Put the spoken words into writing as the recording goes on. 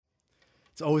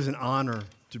It's always an honor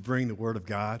to bring the Word of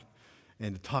God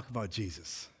and to talk about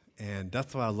Jesus. And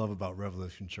that's what I love about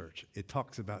Revolution Church. It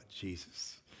talks about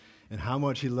Jesus and how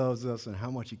much he loves us and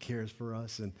how much he cares for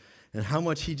us and how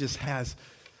much he just has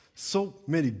so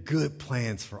many good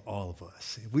plans for all of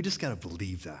us. We just got to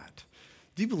believe that.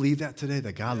 Do you believe that today,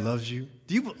 that God loves you?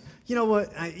 Do you know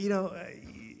what? He's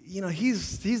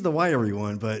the wiry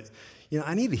one, but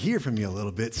I need to hear from you a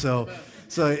little bit. So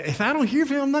if I don't hear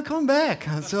from you, I'm not coming back.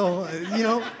 So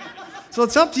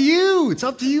it's up to you. It's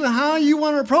up to you how you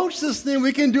want to approach this thing.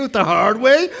 We can do it the hard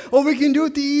way, or we can do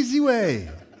it the easy way.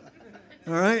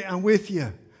 All right, I'm with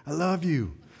you. I love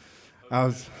you.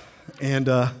 I'm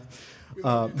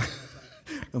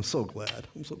so glad.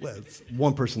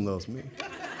 One person loves me.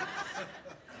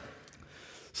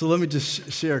 So let me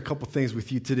just share a couple things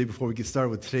with you today before we get started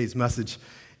with today's message.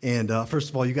 And first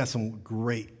of all, you got some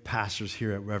great pastors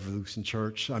here at Revolution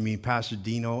Church. I mean, Pastor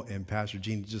Dino and Pastor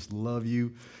Jeannie just love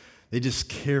you. They just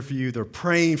care for you. They're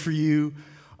praying for you.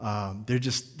 They're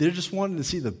just wanting to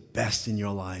see the best in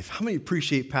your life. How many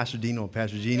appreciate Pastor Dino and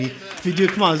Pastor Jeannie? If you do,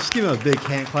 come on, just give them a big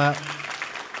hand clap.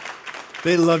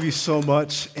 They love you so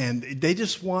much, and they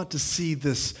just want to see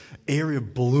this area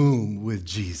bloom with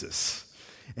Jesus.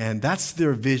 And that's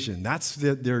their vision. That's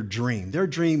their dream. Their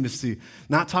dream is to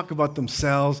not talk about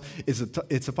themselves.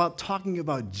 It's about talking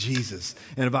about Jesus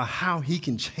and about how he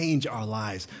can change our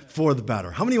lives for the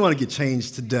better. How many want to get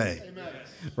changed today? Amen.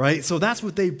 Right? So that's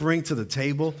what they bring to the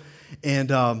table. And,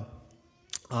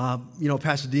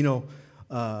 Pastor Dino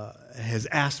has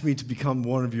asked me to become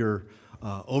one of your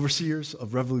overseers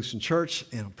of Revolution Church,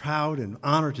 and I'm proud and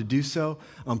honored to do so.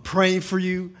 I'm praying for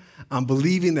you. I'm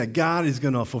believing that God is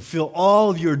going to fulfill all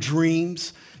of your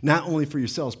dreams, not only for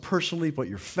yourselves personally, but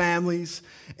your families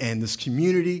and this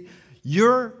community.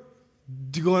 You're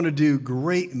going to do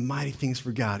great and mighty things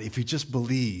for God if you just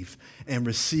believe and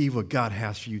receive what God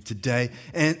has for you today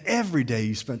and every day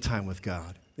you spend time with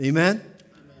God. Amen?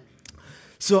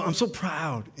 So I'm so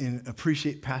proud and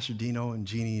appreciate Pastor Dino and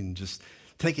Jeannie and just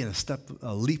taking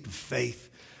a leap of faith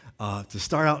to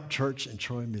start out church in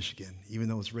Troy, Michigan, even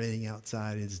though it's raining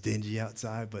outside, it's dingy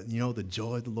outside, but the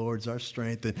joy of the Lord is our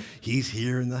strength, and he's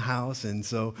here in the house, and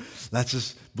so let's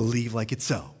just believe like it's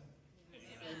so.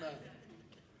 Amen.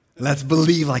 Let's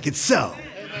believe like it's so.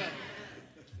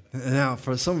 Amen. Now,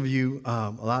 for some of you,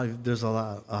 there's a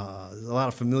lot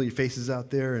of familiar faces out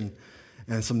there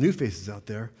and some new faces out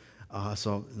there.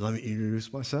 So let me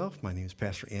introduce myself. My name is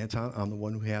Pastor Anton. I'm the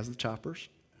one who has the choppers,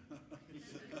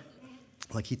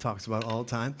 like he talks about all the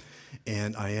time.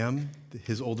 And I am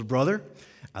his older brother.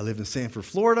 I live in Sanford,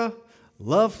 Florida,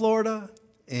 love Florida,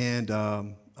 and I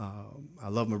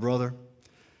love my brother.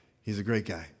 He's a great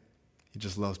guy. He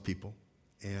just loves people,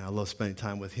 and I love spending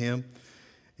time with him.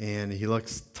 And he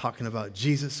likes talking about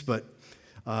Jesus, but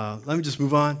let me just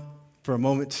move on for a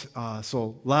moment.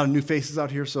 So a lot of new faces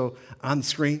out here. So on the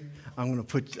screen, I'm going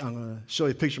to show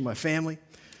you a picture of my family.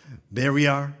 There we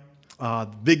are. The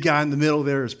big guy in the middle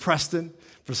there is Preston.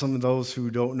 For some of those who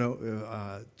don't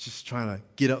know, just trying to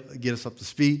get us up to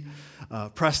speed.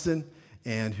 Preston,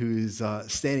 and who's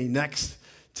standing next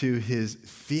to his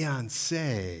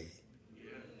fiancée,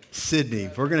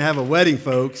 Sydney. We're going to have a wedding,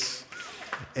 folks,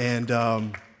 and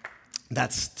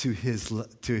that's to his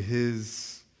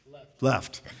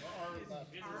left.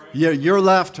 Yeah, your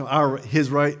left,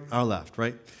 his right, our left,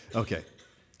 right? Okay,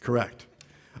 correct.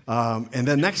 And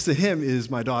then next to him is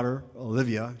my daughter,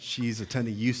 Olivia. She's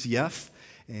attending UCF,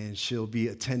 and she'll be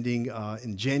attending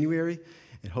in January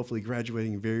and hopefully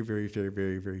graduating very, very, very,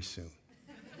 very, very soon.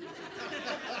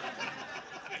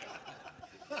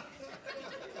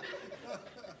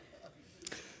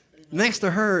 Next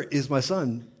to her is my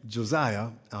son, Josiah,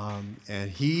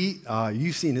 and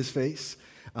you've seen his face.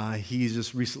 He's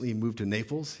just recently moved to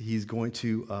Naples. He's going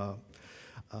to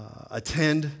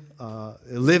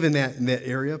live in that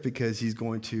area because he's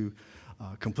going to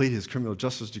complete his criminal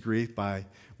justice degree by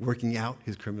working out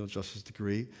his criminal justice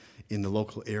degree in the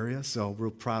local area. So we're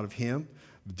proud of him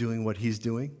doing what he's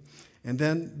doing. And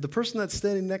then the person that's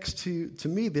standing next to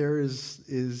me there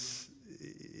is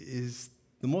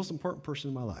the most important person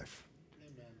in my life.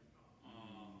 Amen.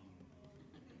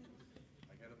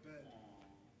 I got a bet.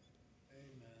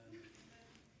 Amen.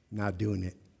 Not doing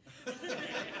it.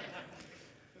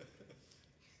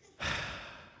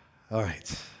 All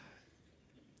right.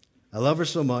 I love her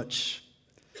so much,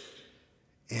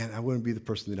 and I wouldn't be the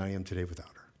person that I am today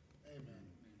without her. Amen.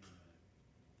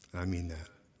 I mean that.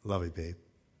 Love you, babe.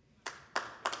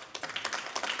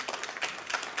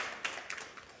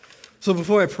 So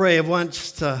before I pray, I want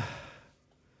just to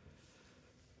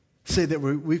say that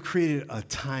we've created a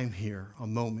time here, a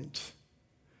moment,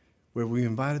 where we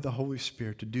invited the Holy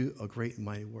Spirit to do a great and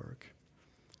mighty work.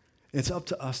 It's up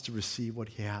to us to receive what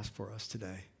he has for us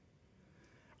today.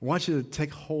 I want you to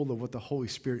take hold of what the Holy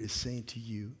Spirit is saying to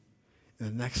you in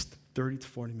the next 30 to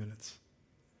 40 minutes.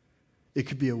 It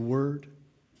could be a word.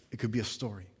 It could be a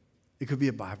story. It could be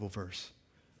a Bible verse.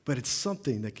 But it's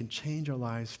something that can change our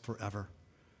lives forever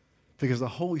because the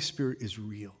Holy Spirit is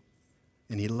real,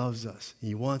 and he loves us, and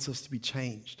he wants us to be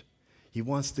changed. He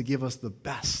wants to give us the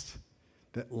best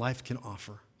that life can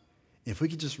offer. If we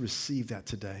could just receive that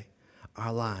today,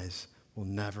 our lives will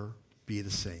never be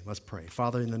the same. Let's pray.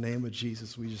 Father, in the name of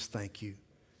Jesus, we just thank you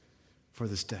for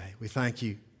this day. We thank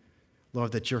you,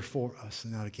 Lord, that you're for us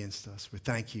and not against us. We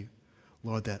thank you,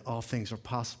 Lord, that all things are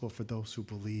possible for those who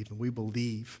believe. And we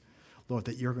believe, Lord,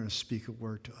 that you're going to speak a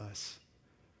word to us.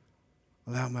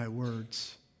 Allow my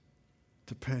words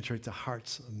to penetrate the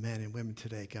hearts of men and women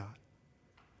today, God.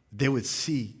 They would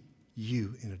see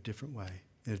you in a different way,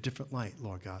 in a different light,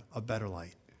 Lord God, a better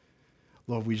light.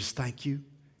 Lord, we just thank you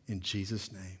in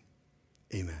Jesus' name.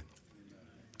 Amen.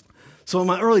 So in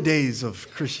my early days of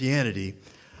Christianity,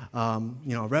 I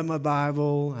read my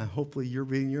Bible, and hopefully you're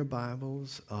reading your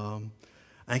Bibles.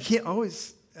 I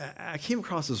came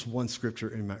across this one scripture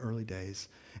in my early days,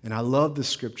 and I love this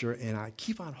scripture, and I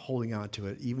keep on holding on to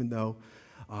it, even though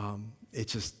it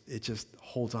just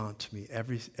holds on to me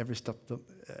every step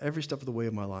of the way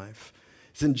of my life.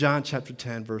 It's in John chapter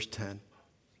 10, verse 10.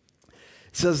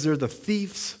 It says there, the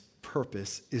thief's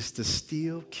purpose is to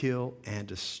steal, kill, and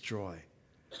destroy.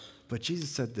 But Jesus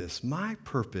said this, my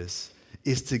purpose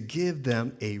is to give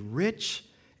them a rich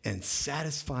and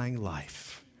satisfying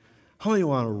life. How many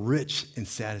want a rich and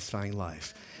satisfying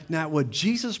life? Now, what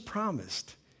Jesus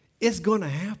promised is going to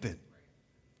happen.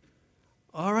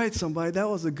 All right, somebody, that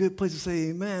was a good place to say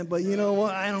amen, but you know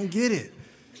what? I don't get it.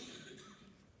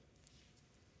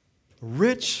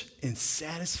 Rich and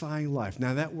satisfying life.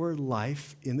 Now, that word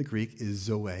life in the Greek is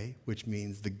zoe, which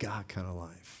means the God kind of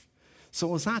life.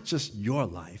 So it's not just your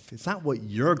life. It's not what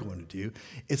you're going to do.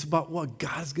 It's about what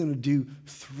God's going to do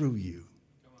through you.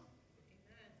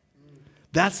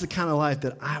 That's the kind of life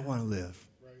that I want to live.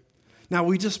 Right. Now,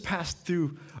 we just passed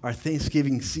through our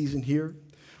Thanksgiving season here.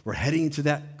 We're heading into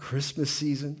that Christmas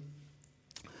season.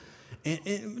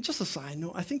 And just a side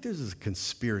note, I think there's a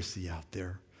conspiracy out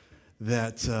there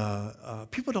that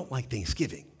people don't like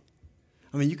Thanksgiving.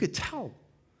 I mean, you could tell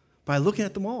by looking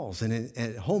at the malls and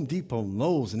at Home Depot and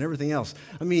Lowe's and everything else.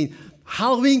 I mean,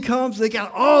 Halloween comes, they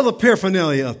got all the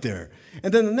paraphernalia up there.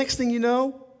 And then the next thing you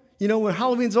know, when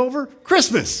Halloween's over,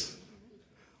 Christmas.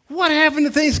 What happened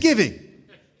to Thanksgiving?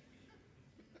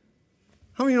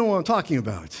 How many know what I'm talking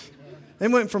about? They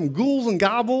went from ghouls and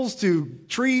gobbles to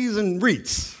trees and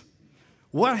wreaths.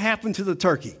 What happened to the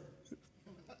turkey?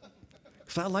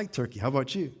 Because I like turkey. How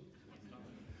about you?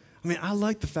 I mean, I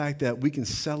like the fact that we can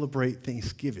celebrate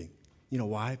Thanksgiving. You know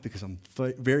why? Because I'm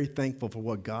very thankful for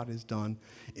what God has done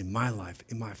in my life,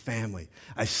 in my family.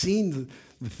 I've seen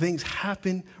the things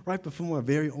happen right before my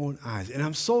very own eyes. And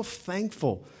I'm so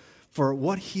thankful for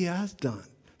what he has done.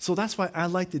 So that's why I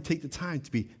like to take the time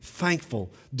to be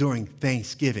thankful during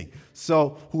Thanksgiving.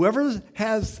 So whoever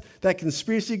has that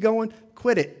conspiracy going,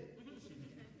 quit it.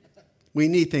 We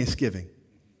need Thanksgiving.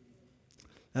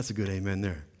 That's a good amen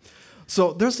there.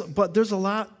 So there's a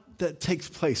lot that takes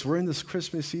place. We're in this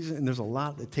Christmas season, and there's a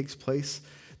lot that takes place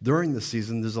during the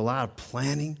season. There's a lot of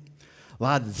planning, a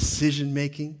lot of decision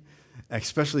making,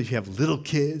 especially if you have little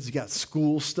kids. You got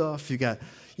school stuff. You're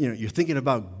thinking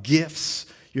about gifts.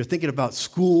 You're thinking about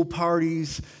school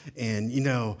parties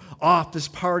and, office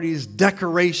parties,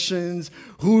 decorations.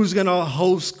 Who's going to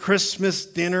host Christmas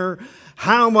dinner?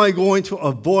 How am I going to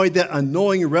avoid that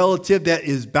annoying relative that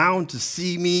is bound to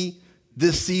see me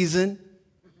this season?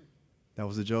 That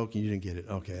was a joke and you didn't get it.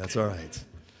 Okay, that's all right.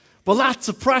 But lots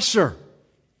of pressure.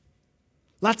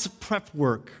 Lots of prep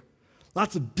work.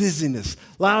 Lots of busyness.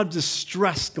 A lot of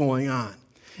distress going on.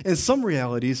 In some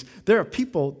realities, there are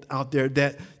people out there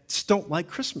that just don't like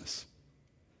Christmas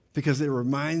because it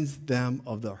reminds them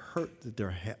of the hurt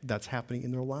that's happening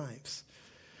in their lives.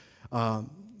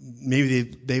 Maybe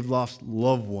they've lost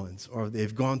loved ones or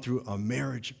they've gone through a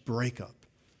marriage breakup,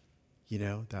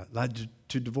 that led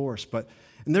to divorce.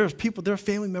 And there are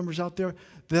family members out there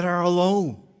that are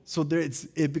alone. So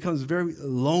it becomes very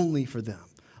lonely for them.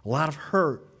 A lot of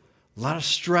hurt, a lot of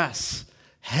stress,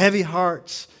 heavy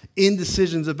hearts,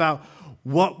 indecisions about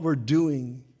what we're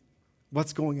doing,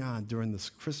 what's going on during this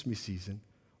Christmas season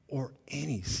or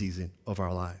any season of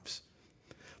our lives.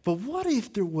 But what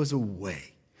if there was a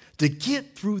way to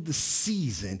get through the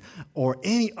season or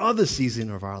any other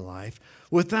season of our life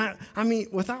without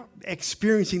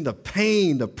experiencing the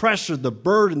pain, the pressure, the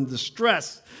burden, the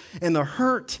stress, and the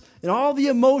hurt, and all the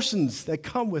emotions that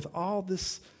come with all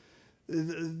this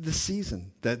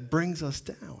season that brings us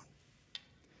down.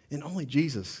 And only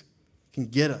Jesus can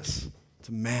get us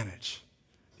to manage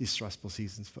these stressful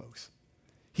seasons, folks.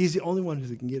 He's the only one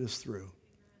who can get us through.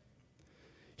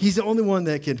 He's the only one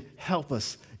that can help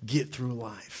us get through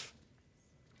life.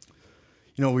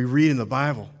 You know, we read in the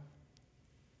Bible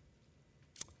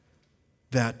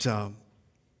that,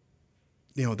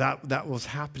 that was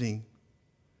happening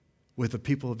with the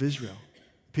people of Israel.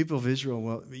 People of Israel,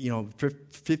 well, for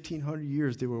 1,500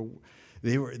 years, they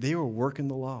were working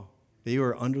the law. They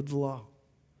were under the law.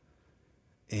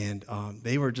 And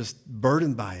they were just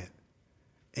burdened by it.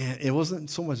 And it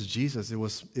wasn't so much Jesus, it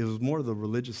was more the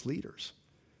religious leaders.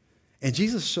 And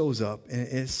Jesus shows up, and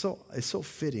it's so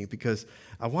fitting because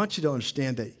I want you to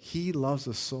understand that he loves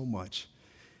us so much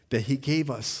that he gave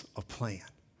us a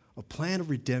plan of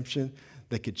redemption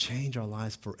that could change our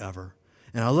lives forever.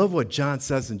 And I love what John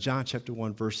says in John chapter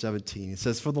 1, verse 17. It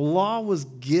says, "For the law was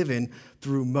given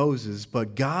through Moses,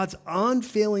 but God's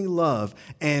unfailing love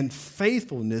and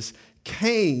faithfulness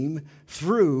came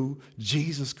through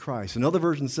Jesus Christ." Another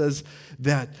version says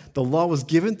that the law was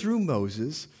given through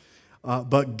Moses,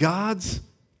 but God's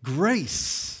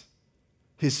grace,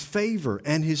 his favor,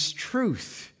 and his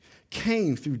truth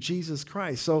came through Jesus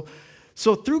Christ.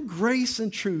 So through grace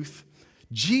and truth,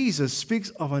 Jesus speaks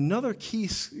of another key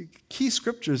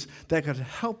scriptures that could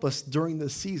help us during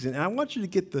this season. And I want you to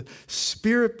get the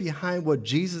spirit behind what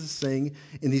Jesus is saying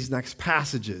in these next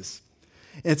passages.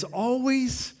 And it's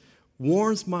always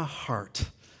warms my heart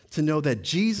to know that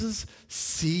Jesus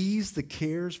sees the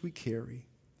cares we carry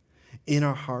in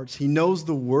our hearts. He knows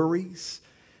the worries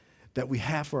that we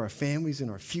have for our families and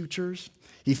our futures.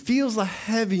 He feels the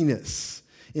heaviness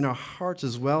in our hearts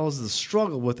as well as the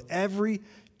struggle with every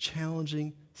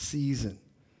challenging season.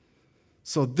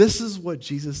 So this is what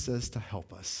Jesus says to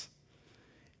help us.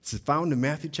 It's found in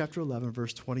Matthew chapter 11,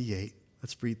 verse 28.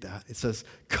 Let's read that. It says,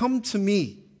 "Come to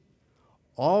me,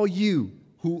 all you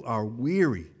who are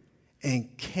weary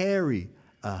and carry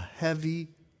heavy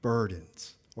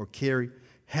burdens,"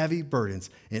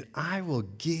 "and I will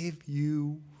give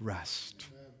you rest."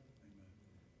 Amen.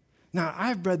 Now,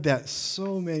 I've read that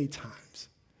so many times.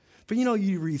 But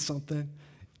you read something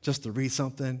just to read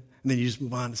something, and then you just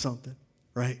move on to something,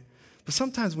 right? But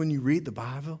sometimes when you read the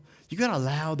Bible, you got to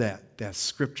allow that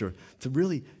scripture to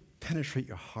really penetrate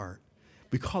your heart.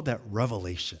 We call that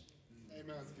revelation. Amen.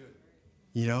 That's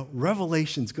good.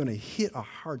 Revelation's going to hit our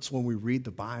hearts when we read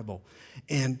the Bible.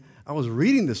 And I was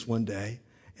reading this one day,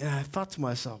 and I thought to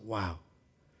myself, wow,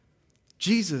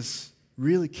 Jesus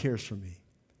really cares for me.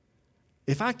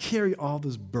 If I carry all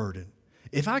this burden,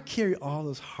 if I carry all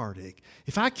this heartache,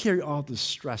 if I carry all this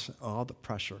stress and all the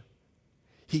pressure,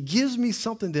 he gives me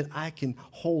something that I can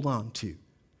hold on to.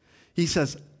 He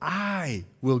says, "I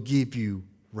will give you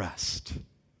rest."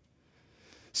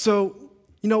 So,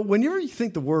 whenever you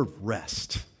think the word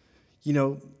rest,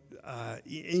 and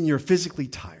you're physically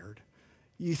tired,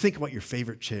 you think about your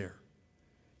favorite chair.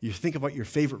 You think about your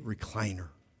favorite recliner,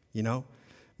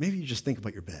 Maybe you just think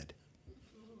about your bed.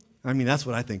 That's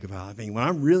what I think about. When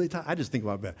I'm really tired, I just think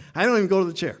about bed. I don't even go to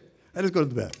the chair. I just go to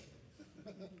the bed.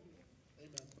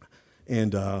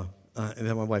 And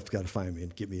then my wife's got to find me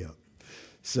and get me up.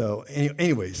 So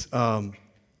anyways,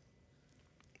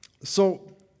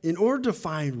 so in order to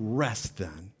find rest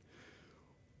then,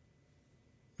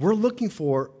 what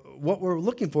we're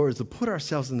looking for is to put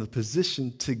ourselves in the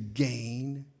position to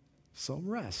gain some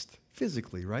rest.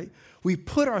 Physically, right? We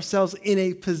put ourselves in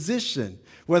a position,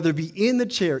 whether it be in the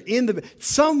chair, in the bed,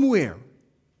 somewhere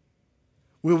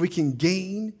where we can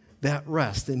gain that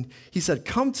rest. And he said,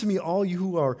 "Come to me, all you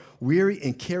who are weary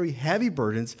and carry heavy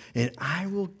burdens, and I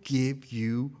will give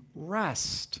you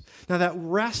rest." Now, that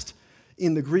rest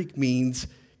in the Greek means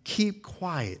keep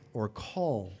quiet or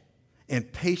calm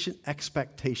and patient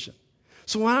expectation.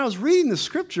 So when I was reading the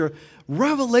scripture,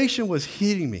 revelation was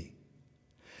hitting me.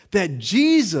 That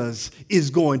Jesus is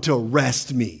going to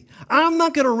rest me. I'm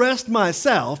not going to rest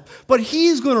myself, but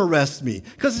he's going to rest me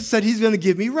because it said he's going to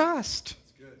give me rest.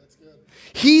 That's good.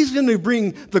 He's going to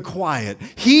bring the quiet.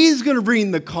 He's going to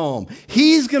bring the calm.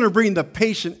 He's going to bring the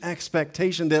patient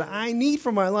expectation that I need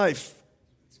for my life.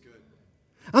 That's good.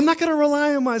 I'm not going to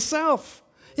rely on myself.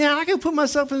 Yeah, I can put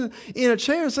myself in a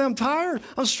chair and say, "I'm tired,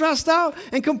 I'm stressed out,"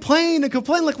 and complain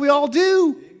like we all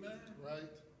do.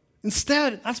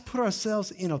 Instead, let's put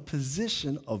ourselves in a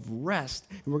position of rest,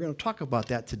 and we're going to talk about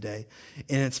that today.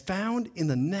 And it's found in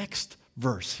the next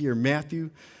verse here, Matthew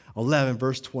 11,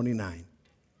 verse 29.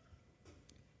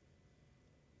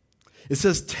 It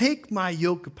says, take my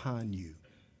yoke upon you.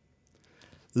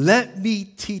 Let me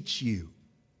teach you.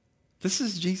 This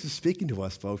is Jesus speaking to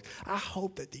us, folks. I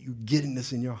hope that you're getting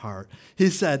this in your heart. He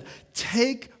said,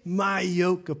 take my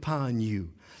yoke upon you.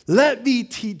 Let me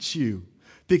teach you,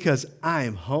 because I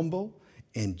am humble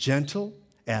and gentle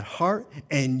at heart,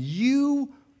 and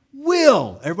you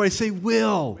will. Everybody say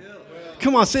will.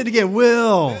 Come on, say it again,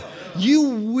 will. You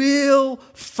will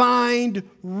find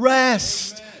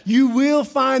rest. Amen. You will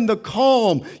find the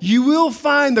calm. You will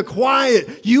find the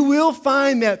quiet. You will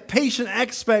find that patient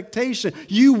expectation.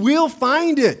 You will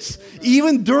find it. Amen.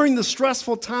 Even during the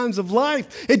stressful times of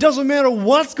life. It doesn't matter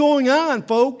what's going on,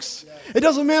 folks. It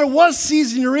doesn't matter what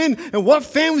season you're in and what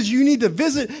families you need to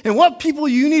visit and what people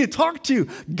you need to talk to.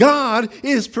 God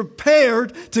is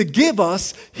prepared to give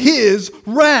us His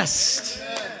rest.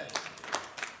 Amen.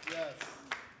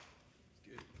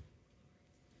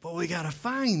 But we got to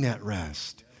find that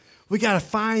rest. We got to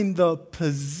find the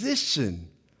position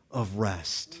of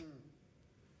rest.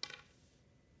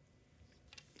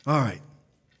 All right.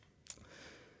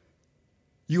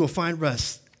 You will find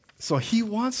rest. So He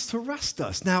wants to rest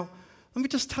us. Now, let me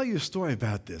just tell you a story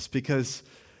about this, because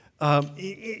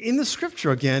in the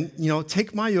scripture, again,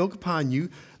 take my yoke upon you.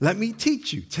 Let me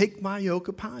teach you. Take my yoke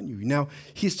upon you. Now,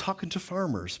 He's talking to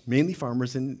farmers, mainly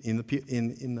farmers in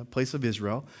the place of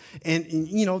Israel. And,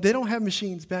 they don't have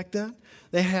machines back then.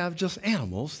 They have just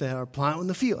animals that are plowing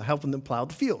the field, helping them plow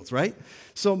the fields, right?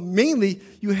 So mainly,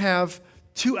 you have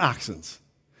two oxen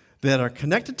that are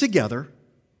connected together,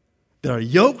 that are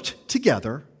yoked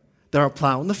together, that are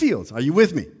plowing the fields. Are you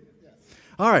with me? Yes.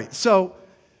 All right, so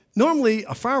normally,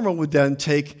 a farmer would then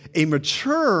take a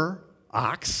mature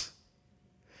ox,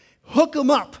 hook him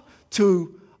up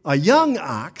to a young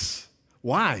ox.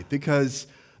 Why? Because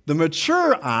the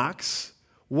mature ox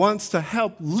wants to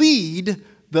help lead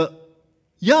the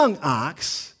young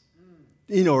ox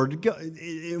in order to go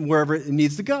wherever it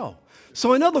needs to go.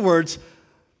 So in other words,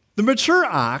 the mature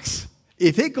ox,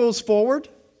 if it goes forward,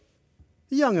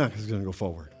 the young ox is going to go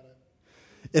forward.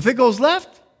 If it goes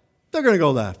left, they're going to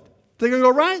go left. They're going to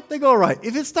go right, they go right.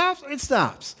 If it stops, it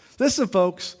stops. Listen,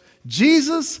 folks,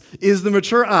 Jesus is the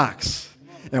mature ox,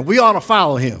 and we ought to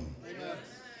follow Him. Amen.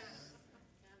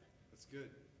 That's good.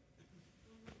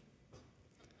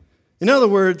 In other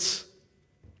words,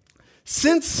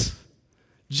 since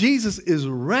Jesus is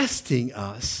resting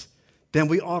us, then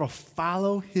we ought to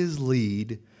follow His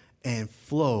lead and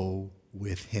flow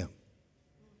with Him.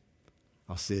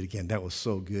 I'll say it again. That was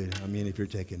so good. I mean, if you're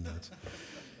taking notes.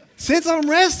 Since I'm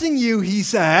resting you, He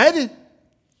said,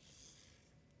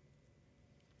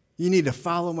 you need to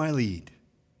follow my lead.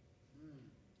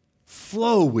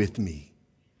 Flow with me,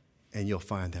 and you'll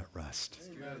find that rest. That's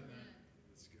good.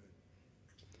 That's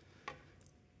good.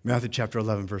 Matthew chapter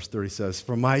 11, verse 30 says,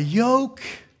 for my yoke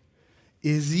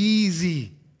is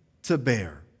easy to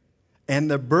bear, and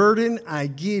the burden I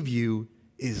give you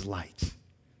is light.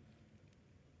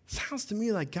 Sounds to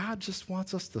me like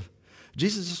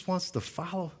Jesus just wants to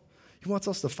follow. He wants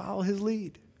us to follow His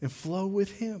lead and flow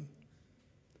with Him.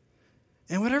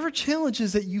 And whatever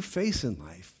challenges that you face in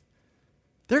life,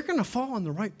 they're going to fall in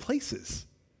the right places.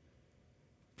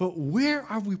 But where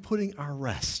are we putting our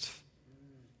rest?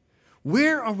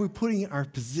 Where are we putting our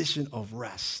position of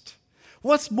rest?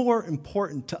 What's more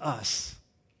important to us?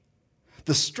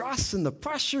 The stress and the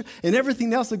pressure and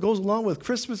everything else that goes along with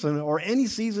Christmas or any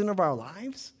season of our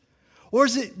lives? Or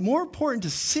is it more important to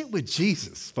sit with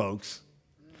Jesus, folks?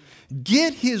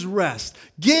 Get His rest,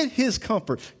 get His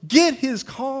comfort, get His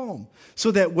calm,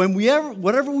 so that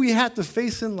whatever we have to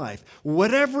face in life,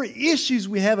 whatever issues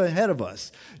we have ahead of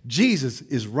us, Jesus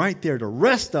is right there to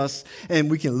rest us,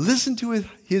 and we can listen to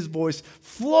His voice,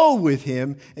 flow with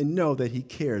Him, and know that He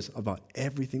cares about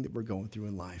everything that we're going through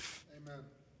in life. Amen.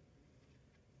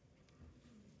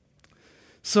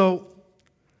 So,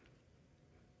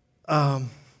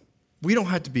 we don't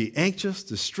have to be anxious,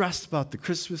 distressed about the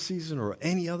Christmas season or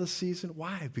any other season.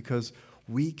 Why? Because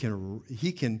we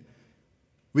can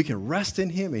rest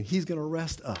in Him, and He's going to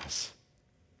rest us.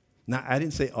 Now, I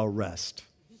didn't say arrest.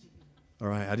 All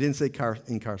right? I didn't say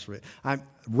incarcerate. I'm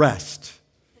rest.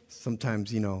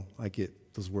 Sometimes, I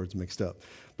get those words mixed up.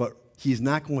 But He's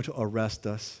not going to arrest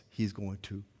us. He's going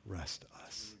to rest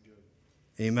us.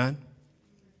 Amen?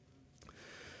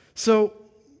 So,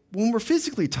 when we're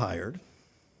physically tired,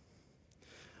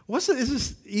 is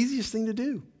this the easiest thing to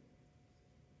do?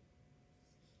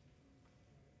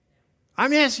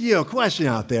 I'm asking you a question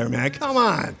out there, man. Come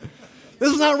on.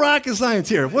 This is not rocket science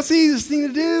here. What's the easiest thing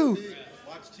to do?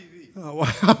 Watch TV. Oh,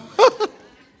 wow.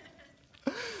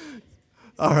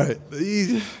 All right.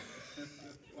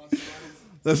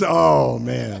 Oh,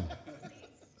 man.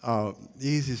 The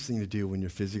easiest thing to do when you're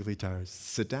physically tired is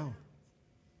sit down.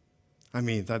 I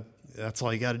mean, that's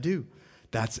all you got to do.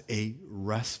 That's a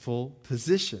restful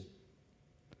position.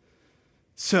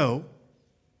 So,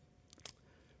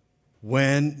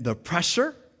 when the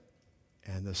pressure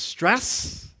and the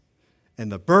stress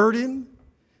and the burden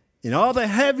and all the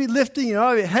heavy lifting and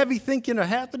all the heavy thinking are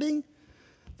happening,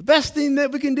 the best thing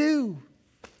that we can do,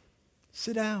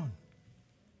 sit down.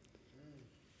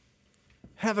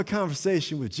 Have a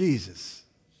conversation with Jesus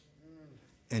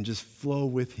and just flow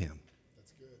with him.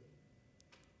 That's good.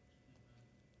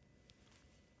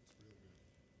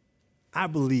 I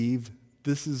believe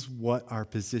this is what our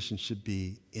position should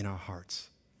be in our hearts.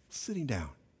 Sitting down,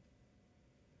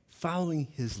 following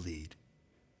his lead,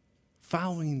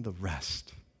 following the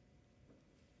rest.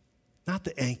 Not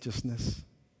the anxiousness,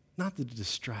 not the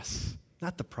distress,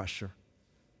 not the pressure.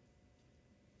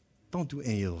 Don't do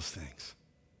any of those things.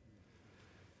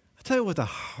 I'll tell you what the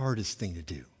hardest thing to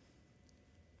do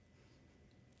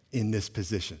in this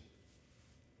position.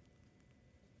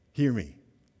 Hear me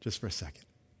just for a second.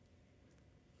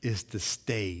 Is to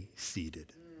stay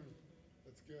seated.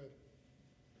 That's good.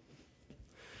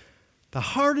 The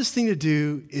hardest thing to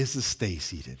do is to stay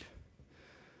seated.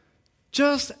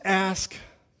 Just ask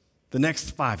the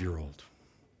next 5-year-old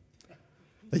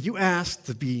that you ask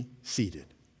to be seated.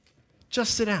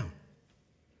 Just sit down.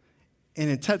 And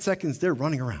in 10 seconds, they're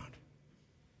running around.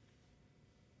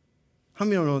 How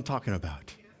many know what I'm talking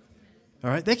about? All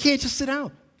right? They can't just sit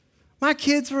down. My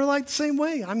kids were like the same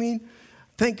way. I mean,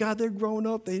 thank God they're growing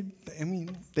up. They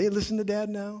listen to dad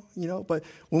now, But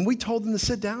when we told them to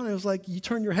sit down, it was like you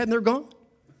turn your head and they're gone.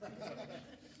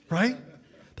 Right?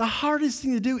 The hardest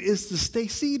thing to do is to stay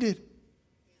seated.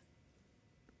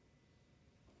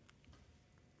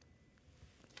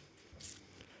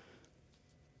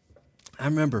 I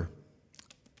remember,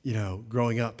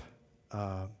 growing up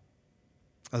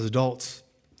as adults,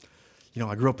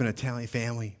 I grew up in an Italian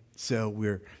family, so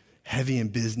we're heavy in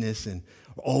business and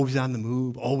we're always on the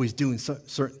move, always doing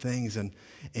certain things, and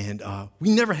we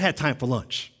never had time for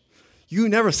lunch. You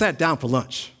never sat down for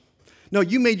lunch. No,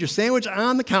 you made your sandwich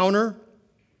on the counter,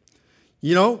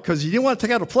 because you didn't want to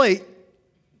take out a plate,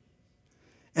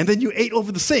 and then you ate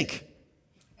over the sink.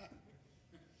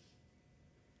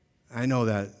 I know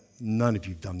that none of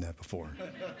you have done that before.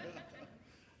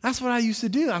 That's what I used to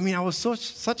do. I mean, I was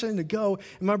such a go,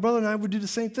 and my brother and I would do the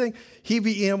same thing. He'd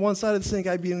be eating on one side of the sink,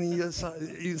 I'd be eating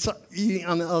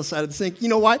on the other side of the sink. You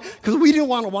know why? Because we didn't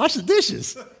want to wash the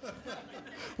dishes.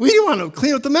 We didn't want to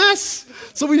clean up the mess,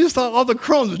 so we just thought all the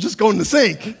crumbs would just go in the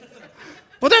sink.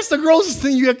 But that's the grossest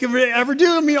thing you can ever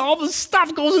do. I mean, all the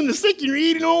stuff goes in the sink, and you're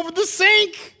eating over the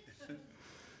sink.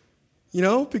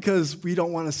 Because we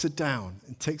don't want to sit down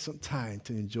and take some time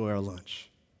to enjoy our lunch.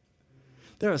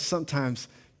 There are sometimes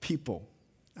people,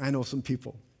 I know some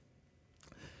people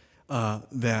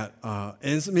that, and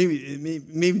it's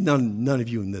maybe none of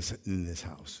you in this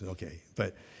house, okay?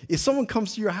 But if someone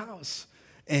comes to your house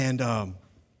and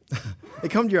they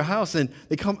come to your house and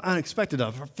they come unexpected,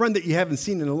 a friend that you haven't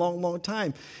seen in a long, long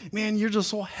time, man, you're just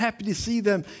so happy to see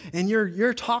them, and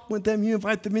you're talking with them, you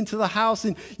invite them into the house,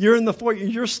 and you're in the foyer,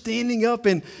 you're standing up,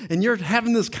 and you're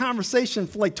having this conversation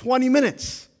for like 20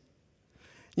 minutes.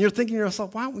 And you're thinking to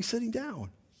yourself, why aren't we sitting down?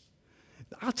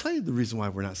 I'll tell you the reason why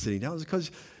we're not sitting down is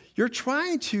because you're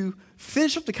trying to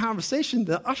finish up the conversation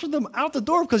to usher them out the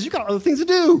door because you got other things to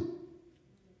do.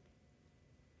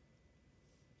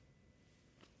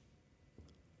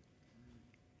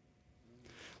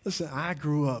 Listen, I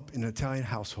grew up in an Italian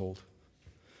household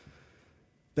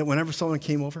that whenever someone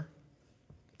came over,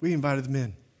 we invited them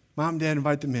in. Mom and Dad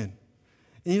invited them in.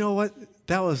 And you know what?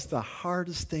 That was the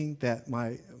hardest thing that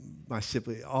my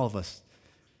sibling, all of us,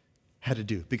 had to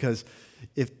do. Because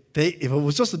if it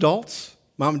was just adults,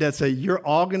 Mom and Dad say, you're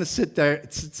all going to sit there,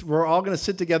 we're all going to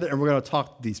sit together and we're going to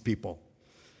talk to these people.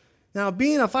 Now,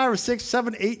 being a 5 or 6,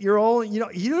 7, 8-year-old, you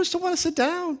just don't want to sit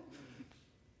down.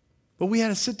 But we had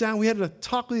to sit down. We had to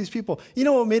talk with these people. You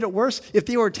know what made it worse? If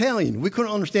they were Italian, we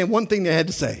couldn't understand one thing they had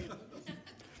to say.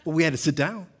 But we had to sit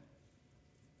down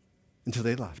until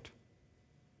they left.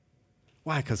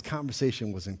 Why? Because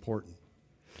conversation was important.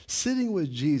 Sitting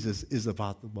with Jesus is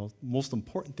about the most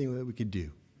important thing that we could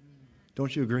do.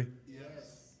 Don't you agree? Yes.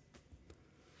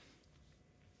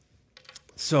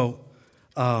 So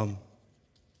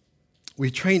we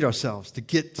trained ourselves to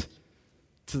get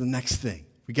to the next thing.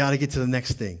 We got to get to the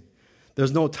next thing.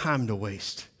 There's no time to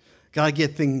waste. Got to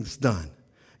get things done.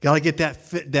 Got to get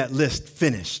that list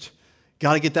finished.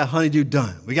 Got to get that honeydew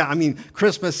done.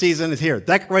 Christmas season is here.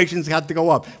 Decorations have to go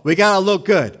up. We got to look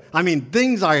good.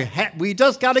 Things are, we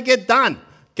just got to get done.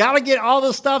 Got to get all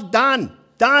this stuff done.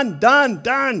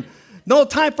 Done. No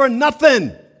time for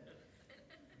nothing.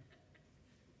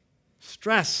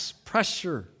 Stress,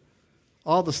 pressure,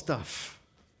 all the stuff.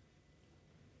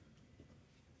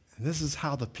 And this is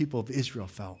how the people of Israel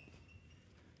felt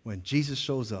when Jesus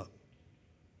shows up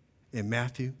in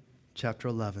Matthew chapter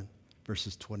 11,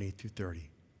 verses 28 through 30.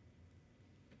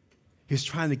 He's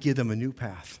trying to give them a new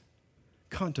path.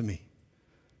 Come to me.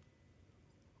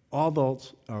 All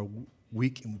those are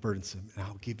weak and burdensome, and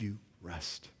I'll give you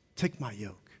rest. Take my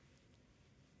yoke.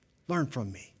 Learn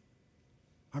from me.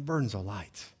 My burdens are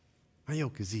light. My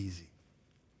yoke is easy.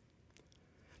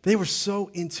 They were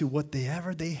so into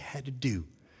whatever they had to do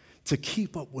to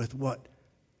keep up with what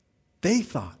they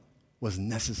thought was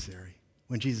necessary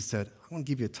when Jesus said, I'm going to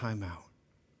give you a timeout.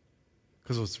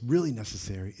 Because what's really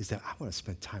necessary is that I want to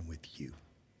spend time with you.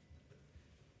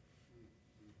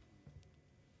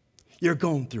 You're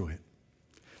going through it.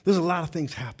 There's a lot of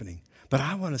things happening, but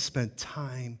I want to spend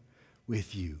time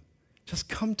with you. Just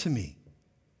come to me.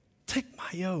 Take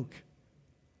my yoke.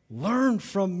 Learn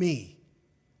from me.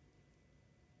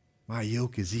 My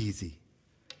yoke is easy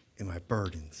and my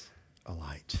burdens are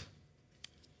light.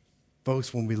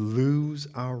 Folks, when we lose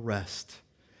our rest,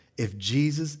 if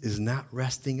Jesus is not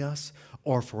resting us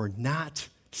or if we're not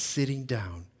sitting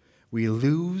down, we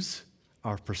lose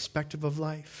our perspective of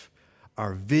life.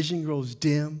 Our vision grows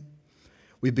dim.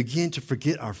 We begin to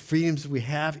forget our freedoms we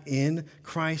have in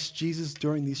Christ Jesus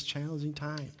during these challenging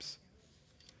times.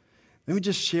 Let me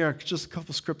just share just a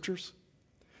couple scriptures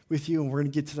with you, and we're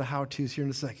going to get to the how-tos here in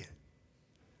a second.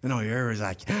 I know everybody's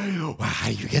like, wow, how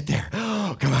do you get there?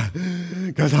 Oh, come on,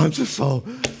 because I'm just so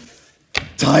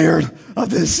tired of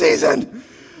this season.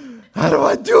 How do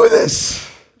I do this?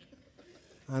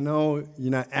 I know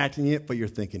you're not acting it, but you're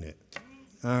thinking it.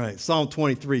 All right, Psalm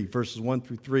 23, verses 1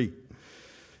 through 3.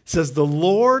 It says, the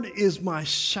Lord is my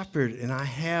shepherd, and I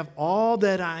have all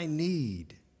that I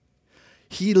need.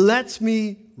 He lets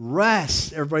me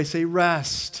rest. Everybody say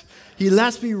rest. He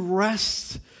lets me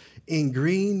rest in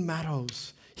green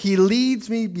meadows. He leads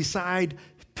me beside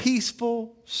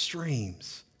peaceful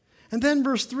streams. And then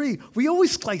verse 3, we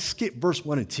always skip verse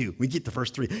 1 and 2. We get to verse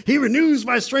 3. He renews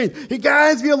my strength. He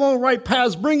guides me along right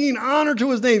paths, bringing honor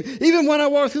to his name. Even when I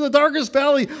walk through the darkest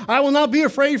valley, I will not be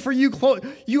afraid, for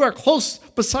you are close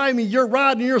beside me. Your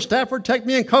rod and your staff protect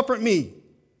me and comfort me.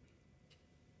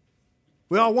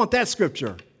 We all want that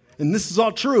scripture. And this is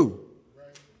all true.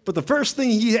 But the first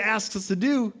thing he asks us to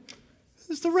do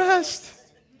is to rest.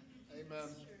 Amen.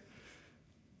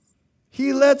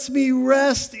 He lets me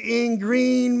rest in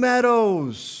green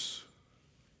meadows,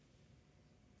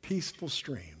 peaceful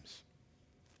streams.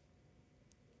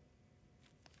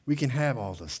 We can have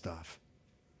all this stuff,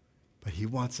 but he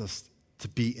wants us to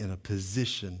be in a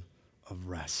position of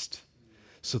rest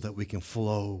so that we can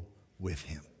flow with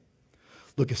him.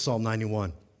 Look at Psalm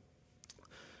 91,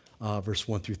 verse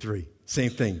 1 through 3.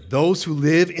 Same thing. Those who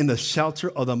live in the shelter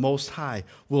of the Most High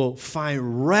will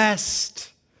find rest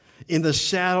in the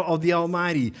shadow of the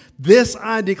Almighty. This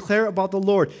I declare about the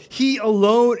Lord. He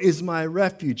alone is my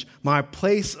refuge, my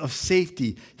place of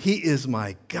safety. He is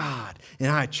my God, and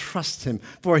I trust him.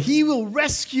 For he will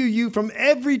rescue you from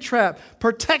every trap,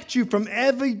 protect you from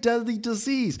every deadly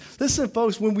disease. Listen,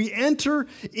 folks, when we enter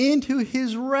into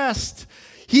his rest,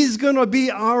 he's going to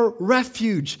be our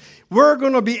refuge. We're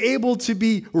going to be able to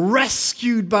be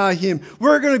rescued by him.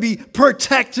 We're going to be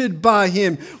protected by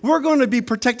him. We're going to be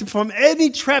protected from any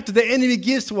trap that the enemy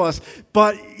gives to us.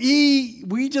 But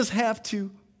we just have to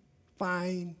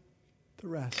find the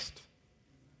rest.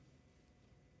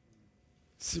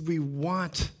 So we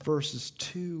want verses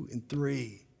 2 and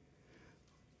 3.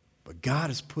 But God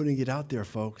is putting it out there,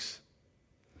 folks.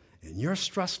 In your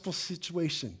stressful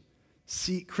situation,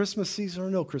 Christmas season or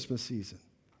no Christmas season.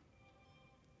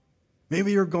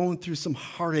 Maybe you're going through some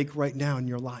heartache right now in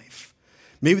your life.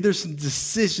 Maybe there's some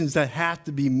decisions that have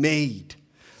to be made.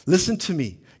 Listen to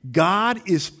me. God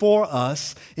is for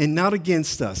us and not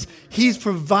against us. He's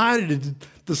provided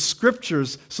the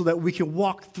scriptures so that we can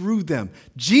walk through them.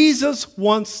 Jesus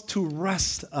wants to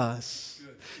rest us.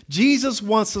 Jesus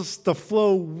wants us to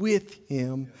flow with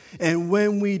him. And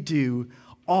when we do,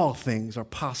 all things are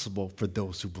possible for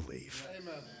those who believe.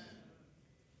 Amen.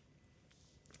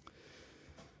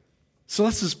 So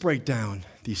let's just break down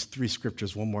these 3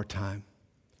 scriptures one more time.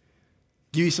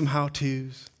 Give you some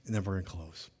how-tos, and then we're going to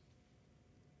close.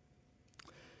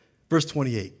 Verse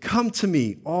 28, come to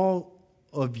me, all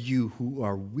of you who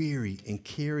are weary and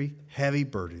carry heavy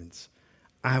burdens.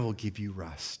 I will give you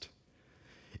rest.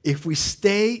 If we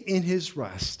stay in his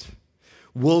rest,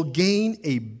 we'll gain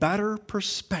a better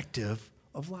perspective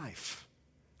of life.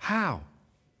 How?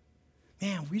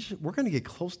 man, we're going to get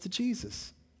close to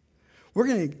Jesus. We're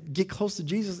going to get close to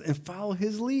Jesus and follow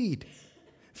his lead.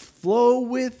 Flow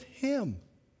with him.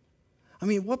 I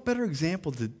mean, what better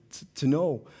example to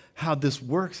know how this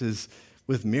works is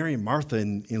with Mary and Martha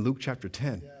in Luke chapter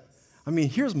 10. Yes. I mean,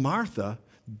 here's Martha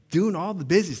doing all the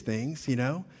busy things,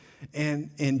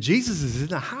 and Jesus is in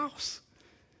the house.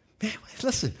 Man,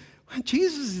 listen, when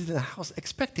Jesus is in the house,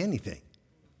 expect anything.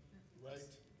 Right.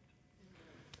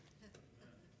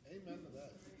 Amen to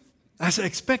that. I said,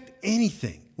 expect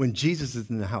anything when Jesus is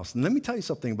in the house. And let me tell you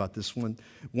something about this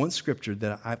one scripture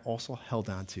that I've also held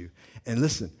on to. And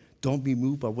listen, don't be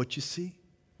moved by what you see,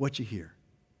 what you hear.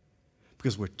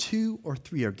 Because where 2 or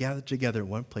 3 are gathered together in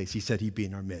one place, he said he'd be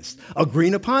in our midst.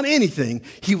 Agreeing upon anything,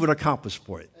 he would accomplish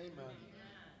for it. Amen.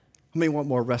 You may want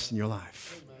more rest in your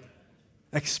life. Amen.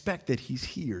 Expect that he's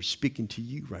here speaking to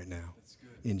you right now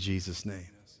in Jesus' name.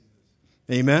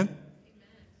 Amen? Amen?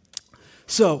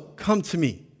 So come to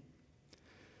me.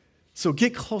 So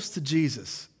get close to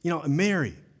Jesus.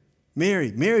 Mary's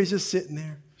just sitting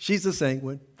there. She's a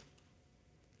sanguine.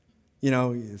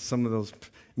 Some of those.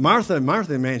 Martha,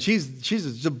 man, she's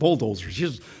just a bulldozer.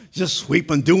 She's just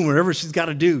sweeping, doing whatever she's got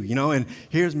to do, And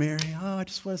here's Mary. Oh, I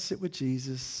just want to sit with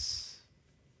Jesus.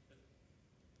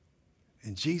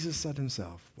 And Jesus said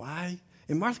himself, why?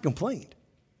 And Martha complained.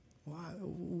 Why?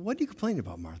 What are you complaining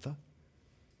about, Martha?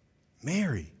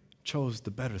 Mary chose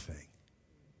the better thing.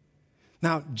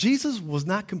 Now, Jesus was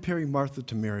not comparing Martha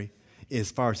to Mary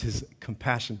as far as his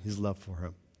compassion, his love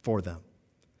for them.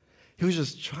 He was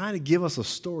just trying to give us a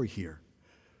story here.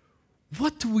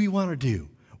 What do we want to do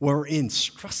when we're in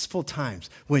stressful times,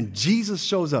 when Jesus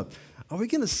shows up? Are we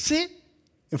going to sit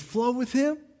and flow with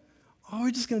him, or are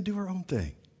we just going to do our own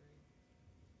thing?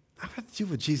 I have to do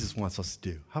what Jesus wants us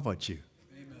to do. How about you?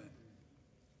 Amen.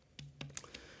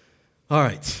 All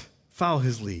right, follow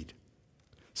his lead.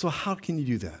 So how can you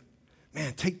do that?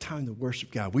 Man, take time to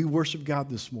worship God. We worship God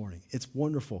this morning. It's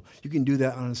wonderful. You can do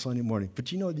that on a Sunday morning.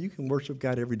 But you can worship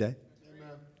God every day.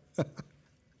 Amen.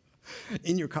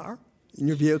 In your car, in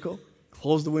your vehicle.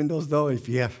 Close the windows, though. If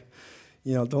you have,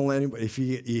 don't let anybody,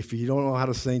 if you don't know how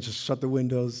to sing, just shut the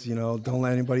windows. Don't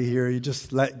let anybody hear you.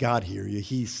 Just let God hear you.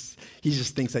 He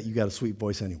just thinks that you got a sweet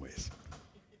voice anyways.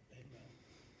 Amen.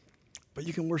 But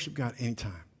you can worship God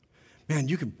anytime. Man,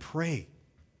 you can pray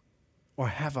or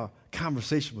have a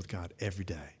conversation with God every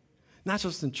day. Not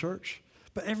just in church,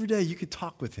 but every day you can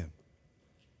talk with him.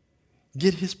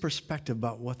 Get his perspective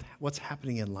about what's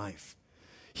happening in life.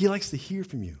 He likes to hear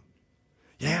from you.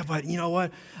 Yeah, but you know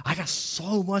what? I got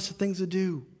so much things to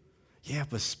do. Yeah,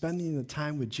 but spending the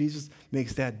time with Jesus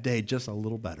makes that day just a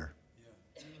little better.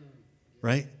 Yeah.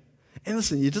 Right? And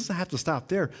listen, it doesn't have to stop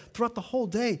there. Throughout the whole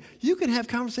day, you can have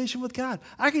conversation with God.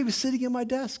 I can be sitting at my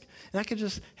desk, and I can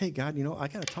just, hey, God, I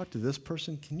got to talk to this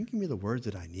person. Can you give me the words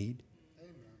that I need?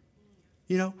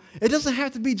 Amen. It doesn't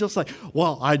have to be just like,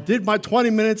 well, I did my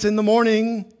 20 minutes in the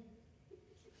morning,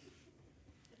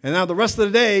 and now the rest of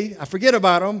the day, I forget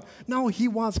about them. No, he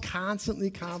wants constantly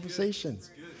conversation. That's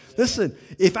good. Listen,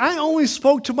 if I only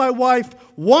spoke to my wife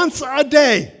once a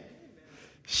day,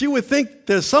 she would think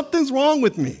there's something's wrong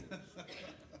with me.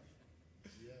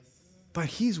 But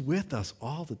he's with us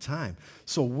all the time.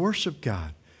 So worship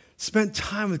God. Spend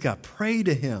time with God. Pray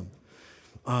to him.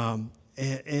 And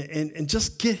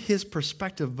just get his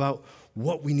perspective about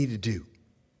what we need to do.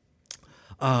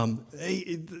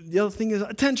 The other thing is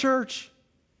attend church.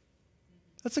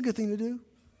 That's a good thing to do.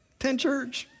 Attend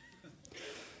church.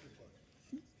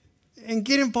 And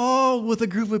get involved with a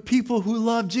group of people who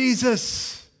love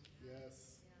Jesus. Yes.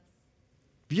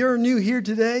 If you're new here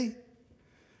today,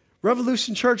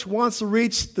 Revolution Church wants to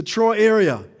reach the Troy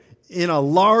area in a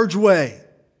large way.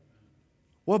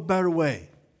 What better way,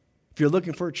 if you're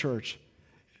looking for a church,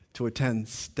 to attend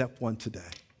step 1 today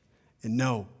and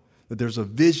know that there's a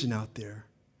vision out there,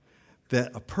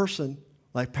 that a person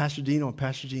like Pastor Dino and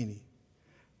Pastor Jeannie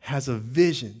has a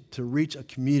vision to reach a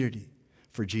community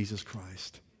for Jesus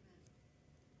Christ.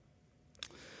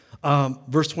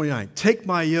 Verse 29, take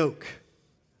my yoke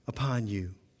upon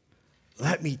you.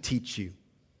 Let me teach you.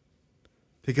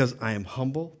 Because I am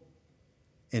humble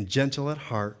and gentle at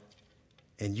heart,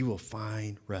 and you will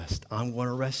find rest. I'm going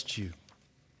to rest you.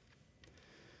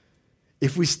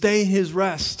 If we stay in his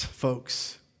rest,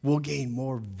 folks, we'll gain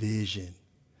more vision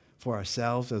for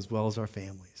ourselves as well as our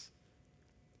families.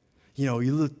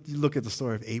 You look at the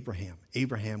story of Abraham.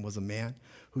 Abraham was a man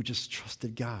who just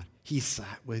trusted God. He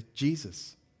sat with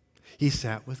Jesus. He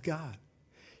sat with God.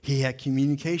 He had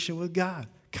communication with God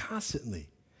constantly.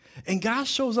 And God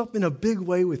shows up in a big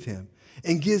way with him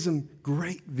and gives him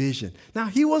great vision. Now,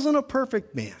 he wasn't a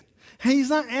perfect man. And he's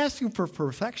not asking for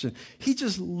perfection. He's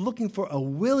just looking for a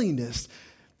willingness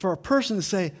for a person to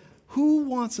say, who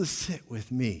wants to sit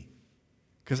with me?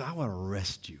 Because I want to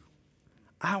rest you.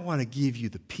 I want to give you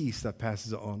the peace that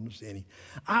passes all understanding.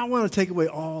 I want to take away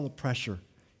all the pressure.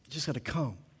 You just got to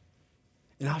come.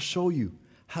 And I'll show you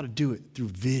how to do it through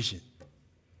vision,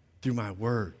 through my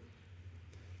word.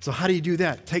 So how do you do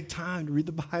that? Take time to read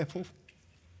the Bible.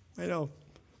 I know,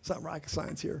 it's not rocket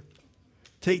science here.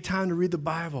 Take time to read the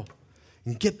Bible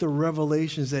and get the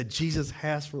revelations that Jesus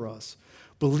has for us.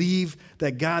 Believe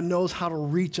that God knows how to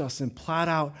reach us and plot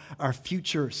out our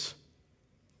futures.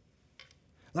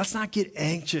 Let's not get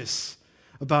anxious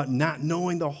about not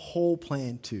knowing the whole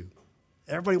plan too.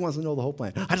 Everybody wants to know the whole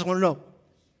plan. I just want to know,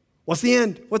 what's the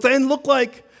end? What's the end look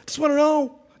like? Just want to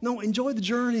know. No, enjoy the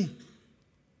journey.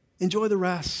 Enjoy the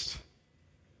rest.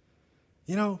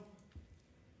 You know,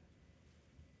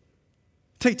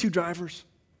 take two drivers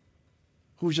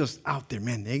who's just out there,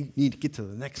 man, they need to get to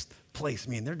the next place,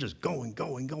 man. They're just going.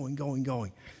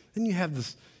 Then you have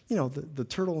this, you know, the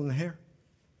turtle in the hare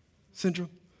syndrome.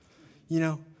 You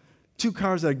know, two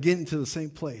cars that are getting to the same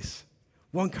place.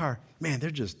 One car, man, they're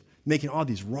just making all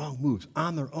these wrong moves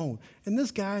on their own. And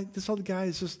this other guy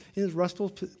is just in his restful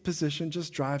position,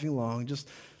 just driving along, just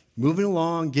moving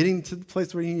along, getting to the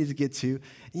place where he needs to get to.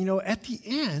 And, you know, at the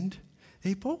end,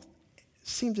 they both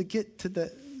seem to get to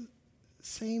the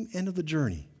same end of the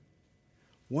journey.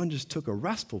 One just took a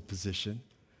restful position,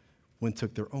 one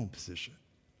took their own position.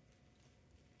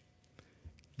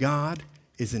 God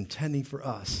is intending for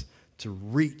us to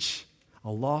reach a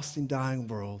lost and dying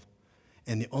world,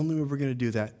 and the only way we're going to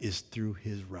do that is through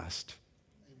his rest.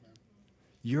 Amen.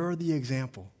 You're the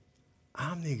example.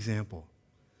 I'm the example.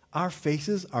 Our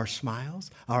faces, our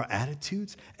smiles, our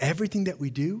attitudes, everything that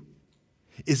we do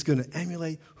is going to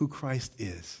emulate who Christ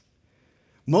is.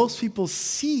 Most people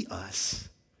see us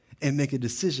and make a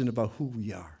decision about who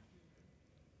we are.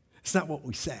 It's not what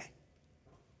we say.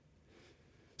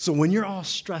 So when you're all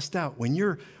stressed out, when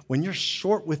you're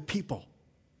short with people,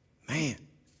 man,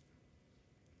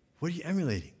 what are you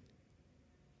emulating?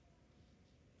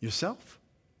 Yourself?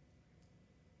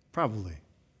 Probably.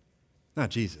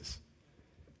 Not Jesus.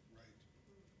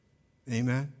 Right.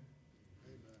 Amen?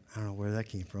 I don't know where that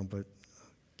came from, but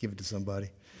give it to somebody.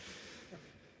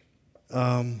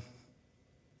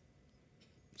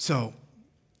 So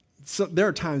there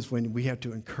are times when we have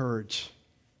to encourage.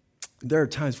 There are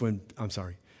times when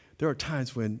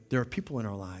there are people in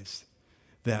our lives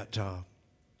that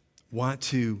want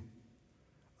to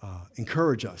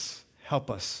encourage us, help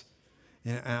us.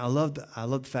 And I love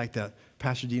the fact that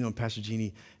Pastor Dino and Pastor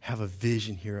Jeannie have a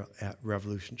vision here at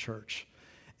Revolution Church.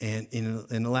 And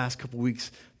in the last couple of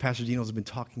weeks, Pastor Dino has been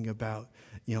talking about,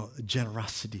 you know,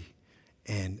 generosity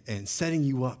and setting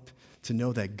you up to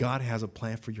know that God has a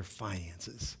plan for your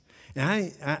finances.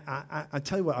 And I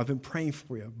tell you what, I've been praying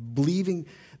for you, believing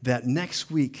that next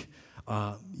week,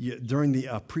 during the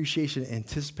appreciation and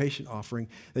anticipation offering,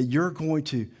 that you're going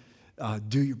to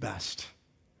do your best.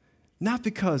 Not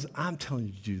because I'm telling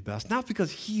you to do the best, not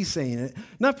because he's saying it,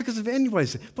 not because of anybody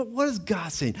saying it, but what is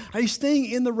God saying? Are you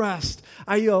staying in the rest?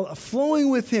 Are you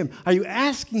flowing with him? Are you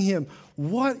asking him,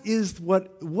 what is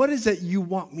that you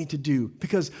want me to do?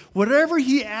 Because whatever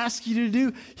he asks you to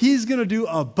do, he's going to do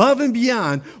above and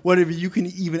beyond whatever you can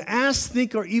even ask,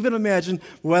 think, or even imagine,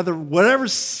 whatever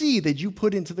seed that you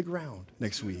put into the ground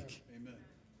next week. Amen.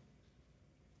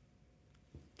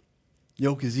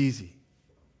 Yoke is easy.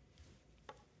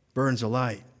 Burdens are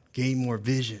light. Gain more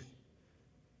vision.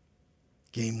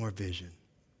 Gain more vision.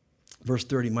 Verse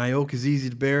 30, my yoke is easy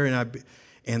to bear,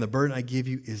 and the burden I give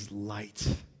you is light.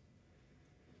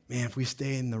 Man, if we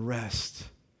stay in the rest,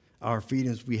 our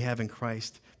freedoms we have in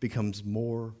Christ becomes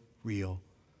more real.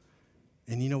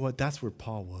 And you know what? That's where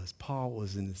Paul was. Paul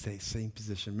was in the same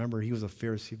position. Remember, he was a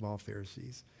Pharisee of all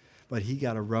Pharisees. But he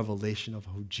got a revelation of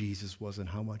who Jesus was and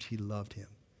how much he loved him.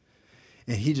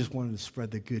 And he just wanted to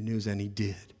spread the good news, and he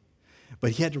did.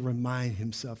 But he had to remind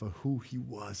himself of who he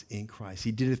was in Christ.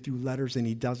 He did it through letters, and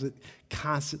he does it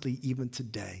constantly even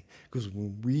today. Because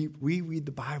when we read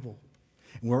the Bible,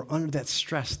 and we're under that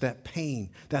stress, that pain,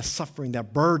 that suffering,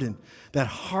 that burden, that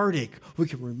heartache, we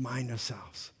can remind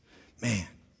ourselves, man,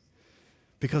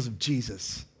 because of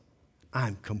Jesus,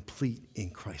 I'm complete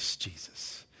in Christ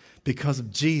Jesus. Because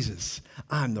of Jesus,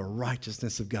 I'm the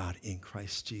righteousness of God in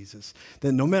Christ Jesus.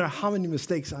 That no matter how many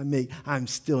mistakes I make, I'm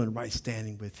still in right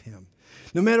standing with him.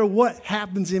 No matter what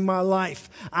happens in my life,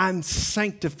 I'm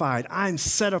sanctified. I'm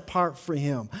set apart for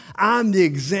him. I'm the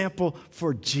example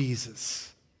for Jesus.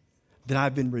 That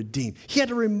I've been redeemed. He had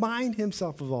to remind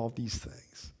himself of all these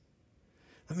things.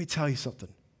 Let me tell you something.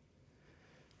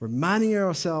 reminding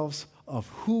ourselves of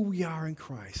who we are in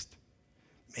Christ,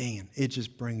 man, it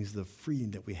just brings the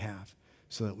freedom that we have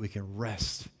so that we can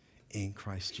rest in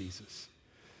Christ Jesus.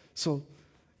 So,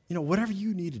 whatever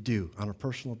you need to do on a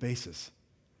personal basis,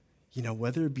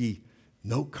 whether it be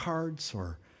note cards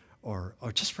or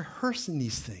just rehearsing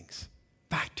these things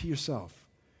back to yourself.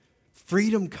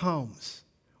 Freedom comes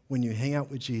when you hang out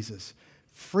with Jesus.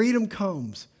 Freedom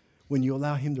comes when you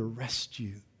allow him to rest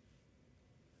you.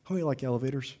 How many like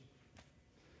elevators?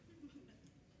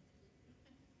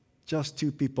 Just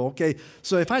two people. Okay,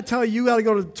 so if I tell you got to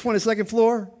go to the 22nd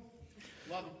floor,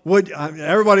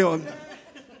 everybody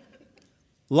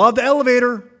love the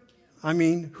elevator. I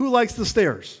mean, who likes the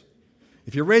stairs?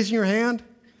 If you're raising your hand,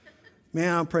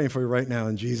 man, I'm praying for you right now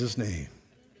in Jesus' name.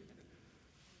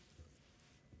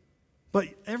 But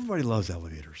everybody loves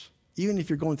elevators, even if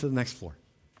you're going to the next floor,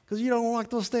 because you don't like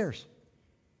those stairs.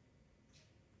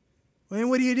 And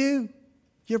what do?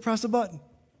 You press a button.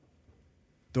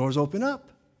 Doors open up.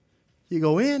 You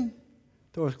go in.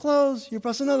 Doors close. You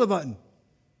press another button.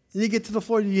 And you get to the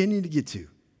floor you need to get to.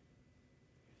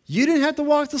 You didn't have to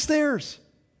walk the stairs.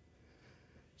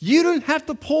 You didn't have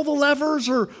to pull the levers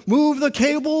or move the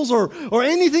cables or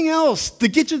anything else to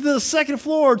get you to the second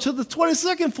floor, to the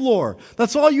 22nd floor.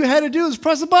 That's all you had to do is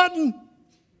press a button.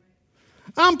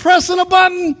 I'm pressing a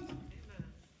button.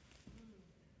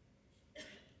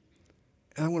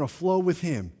 And I'm going to flow with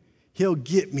him. He'll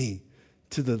get me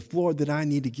to the floor that I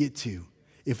need to get to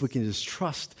if we can just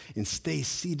trust and stay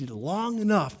seated long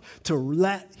enough to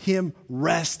let him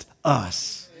rest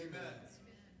us.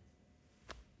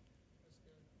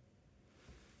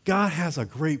 God has a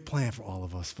great plan for all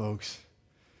of us, folks.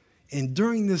 And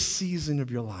during this season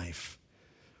of your life,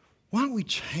 why don't we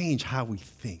change how we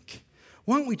think?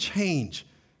 Why don't we change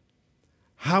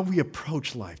how we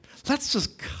approach life? Let's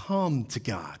just come to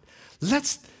God.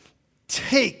 Let's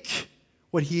take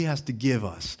what he has to give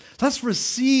us. Let's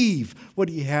receive what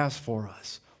he has for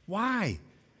us. Why?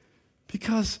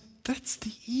 Because that's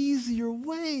the easier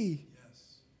way.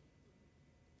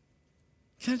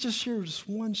 Can I just share just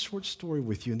one short story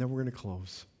with you, and then we're going to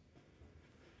close?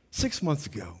 6 months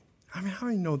ago, how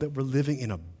many know that we're living in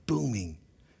a booming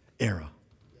era?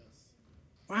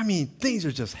 Yes. Things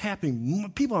are just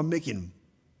happening. People are making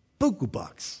buku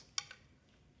bucks.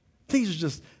 Things are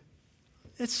just,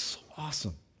 it's so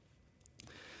awesome.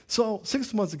 So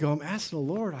 6 months ago, I'm asking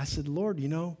the Lord, I said, Lord,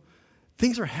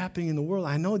 things are happening in the world.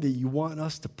 I know that you want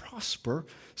us to prosper,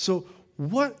 so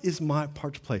what is my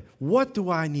part to play? What do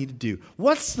I need to do?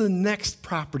 What's the next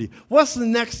property? What's the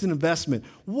next investment?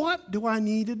 What do I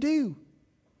need to do?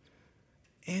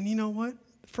 And you know what?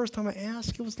 The first time I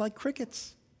asked, it was like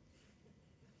crickets.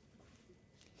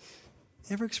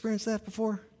 Ever experienced that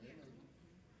before?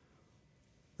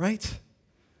 Right?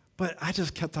 But I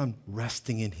just kept on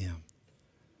resting in him.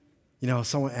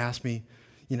 Someone asked me,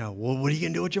 well, what are you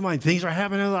going to do with your mind? Things are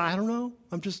happening. I don't know.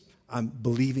 I'm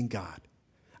believing God.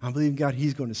 I'm believing God,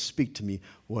 he's going to speak to me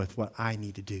with what I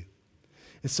need to do.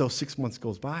 And so 6 months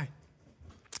goes by.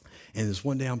 And this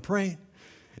one day I'm praying,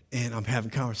 and I'm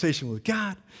having a conversation with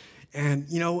God. And,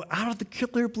 out of the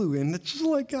clear blue, and it's just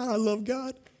like God, I love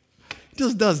God. He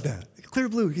just does that. Clear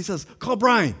blue, he says, call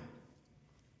Brian.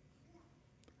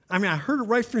 I heard it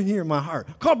right from here in my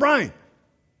heart. Call Brian.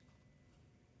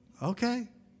 Okay.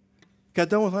 Got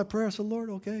done with my prayer. I said, Lord,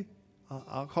 okay.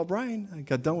 I'll call Brian. I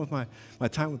got done with my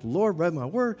time with the Lord, read my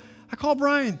word. I called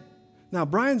Brian. Now,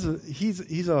 Brian's he's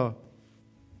a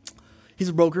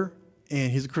broker,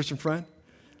 and he's a Christian friend.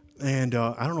 And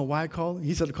I don't know why I called him.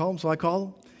 He said to call him, so I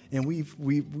called him. And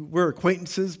we're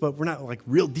acquaintances, but we're not like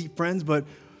real deep friends, but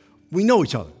we know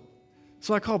each other.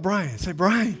 So I called Brian. I said,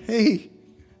 Brian, hey,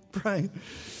 Brian,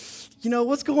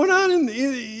 what's going on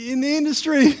in the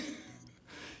industry?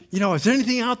 Is there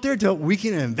anything out there that we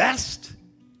can invest?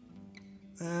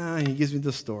 And he gives me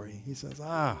this story. He says,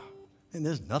 and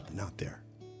there's nothing out there.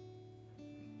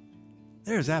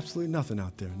 There's absolutely nothing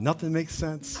out there. Nothing makes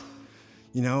sense.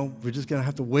 We're just going to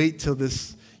have to wait till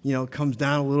this, comes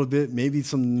down a little bit. Maybe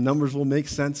some numbers will make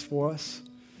sense for us,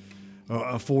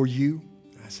 for you.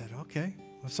 I said, okay.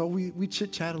 So we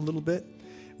chit-chat a little bit.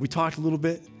 We talked a little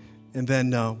bit, and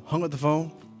then hung up the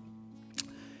phone.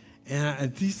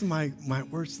 And these are my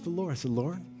words to the Lord. I said,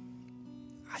 Lord,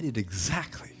 I did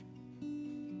exactly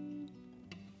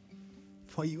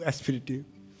what you asked me to do.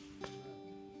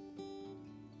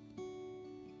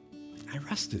 I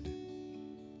rested.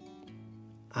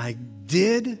 I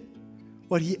did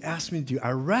what he asked me to do.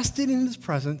 I rested in his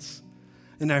presence,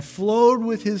 and I flowed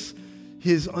with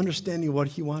his understanding of what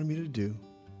he wanted me to do.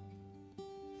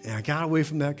 And I got away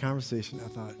from that conversation. I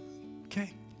thought,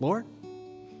 okay, Lord,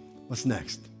 what's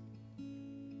next?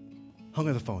 Hung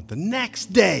up the phone. The next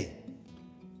day,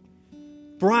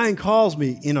 Brian calls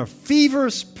me in a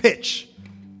feverish pitch.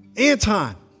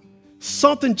 Anton,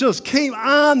 something just came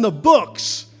on the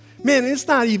books. Man, it's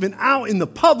not even out in the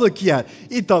public yet.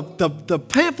 The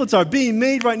pamphlets are being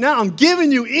made right now. I'm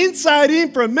giving you inside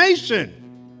information.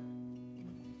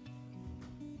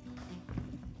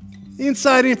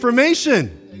 Inside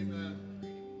information. Amen.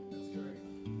 That's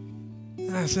great.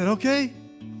 And I said, okay,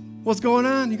 what's going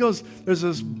on? He goes, there's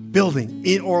this building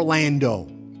in Orlando.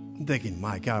 I'm thinking,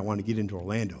 my God, I want to get into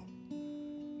Orlando.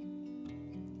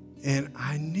 And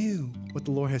I knew what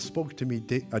the Lord had spoken to me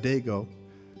a day ago.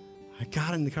 I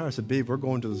got in the car. I said, babe, we're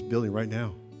going to this building right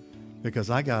now because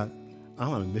I'm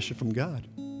on a mission from God.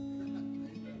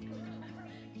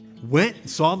 Went,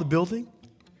 saw the building,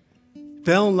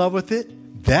 fell in love with it.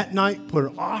 That night, put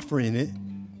an offer in it.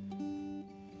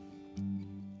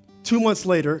 2 months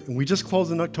later, and we just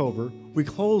closed in October, we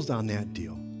closed on that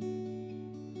deal.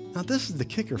 Now, this is the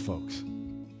kicker, folks.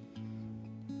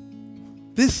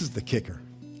 This is the kicker.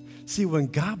 See, when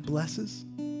God blesses,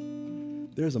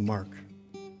 there's a mark.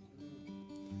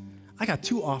 I got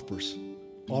 2 offers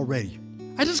already.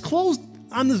 I just closed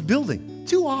on this building.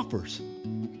 2 offers.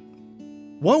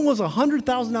 One was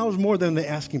 $100,000 more than the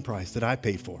asking price that I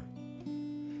paid for.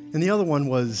 And the other one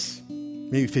was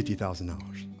maybe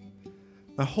 $50,000.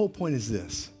 My whole point is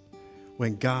this.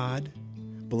 When God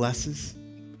blesses,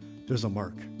 there's a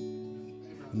mark.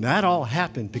 And that all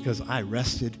happened because I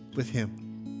rested with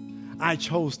him. I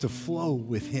chose to flow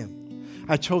with him.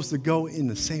 I chose to go in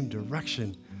the same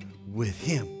direction with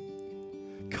him.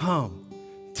 Come,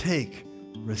 take,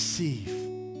 receive.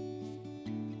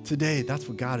 Today, that's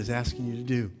what God is asking you to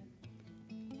do.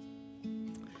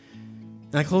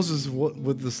 And I close this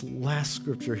with this last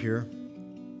scripture here.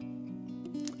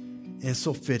 And it's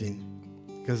so fitting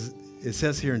because it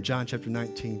says here in John chapter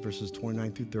 19, verses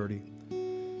 29 through 30,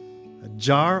 a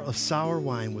jar of sour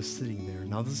wine was sitting there.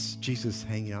 Now this is Jesus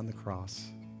hanging on the cross.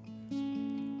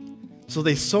 So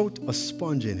they soaked a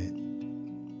sponge in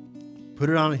it, put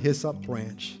it on a hyssop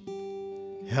branch,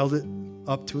 held it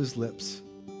up to his lips.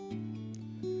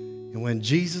 And when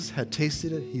Jesus had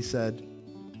tasted it, he said,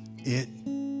 "It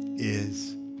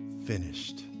is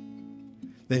finished."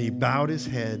 Then he bowed his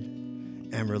head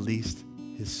and released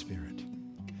his spirit.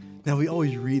 Now we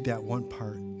always read that one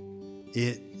part,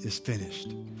 "It is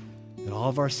finished." And all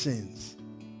of our sins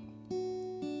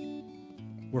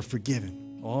were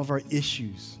forgiven. All of our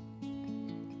issues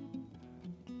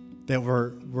that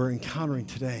we're encountering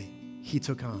today, he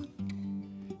took on.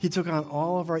 He took on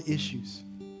all of our issues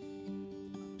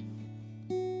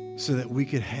so that we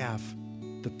could have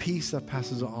the peace that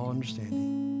passes all understanding.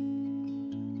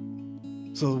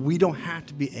 So that we don't have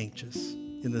to be anxious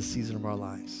in this season of our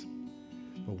lives,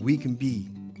 but we can be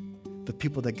the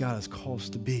people that God has called us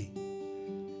to be.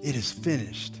 It is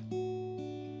finished.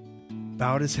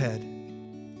 Bowed his head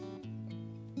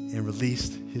and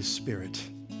released his spirit.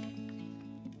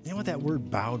 You know what that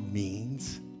word bowed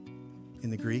means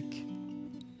in the Greek?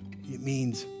 It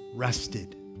means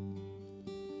rested.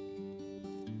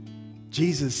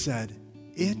 Jesus said,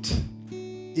 "It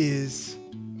is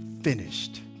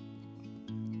finished."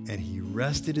 And he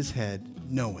rested his head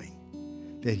knowing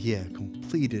that he had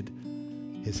completed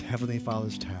his Heavenly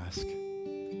Father's task.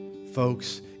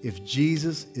 Folks, if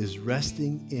Jesus is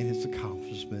resting in his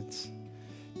accomplishments,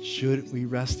 shouldn't we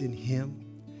rest in him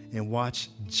and watch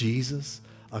Jesus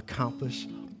accomplish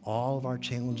all of our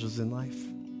challenges in life?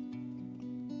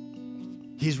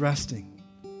 He's resting.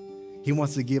 He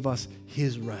wants to give us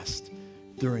his rest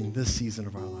during this season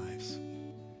of our lives.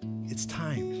 It's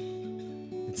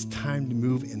time. It's time to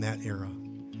move in that era.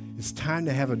 It's time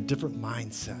to have a different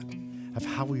mindset of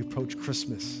how we approach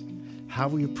Christmas, how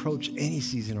we approach any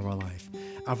season of our life.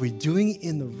 Are we doing it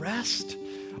in the rest?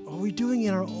 Or are we doing it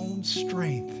in our own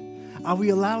strength? Are we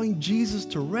allowing Jesus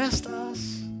to rest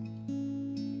us?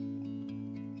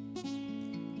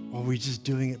 Or are we just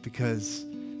doing it because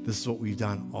this is what we've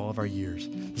done all of our years?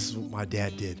 This is what my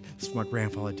dad did. This is what my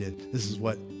grandfather did. This is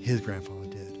what his grandfather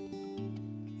did.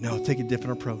 No, take a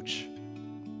different approach.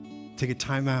 Take a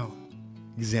time out.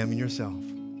 Examine yourself.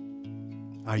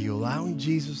 Are you allowing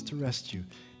Jesus to rest you?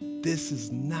 This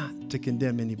is not to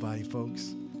condemn anybody,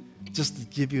 folks. Just to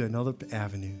give you another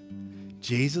avenue.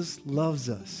 Jesus loves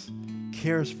us,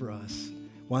 cares for us,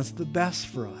 wants the best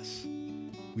for us.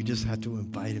 We just have to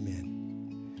invite him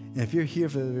in. And if you're here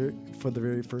for the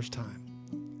very first time,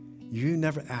 you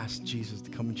never asked Jesus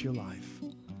to come into your life,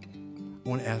 I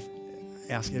want to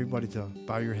ask everybody to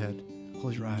bow your head,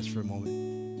 close your eyes for a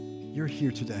moment. You're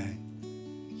here today.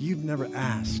 You've never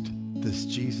asked this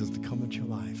Jesus to come into your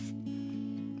life.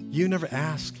 You never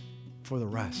asked for the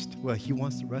rest. Well, he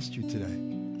wants to rest you today.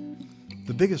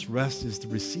 The biggest rest is to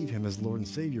receive him as Lord and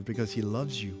Savior because he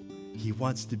loves you. He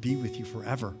wants to be with you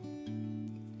forever.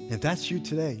 If that's you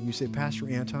today, you say, Pastor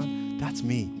Anton, that's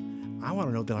me. I want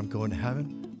to know that I'm going to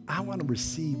heaven. I want to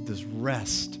receive this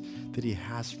rest that he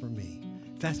has for me.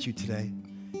 If that's you today,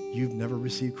 you've never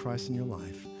received Christ in your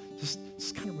life, just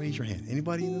kind of raise your hand.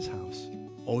 Anybody in this house?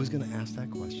 Always going to ask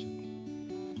that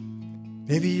question.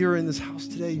 Maybe you're in this house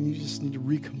today and you just need to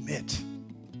recommit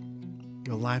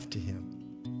your life to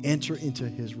him. Enter into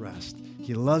his rest.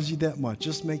 He loves you that much.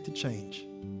 Just make the change.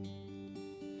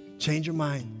 Change your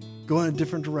mind. Go in a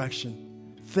different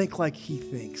direction. Think like he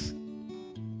thinks.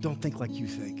 Don't think like you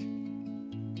think.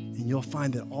 And you'll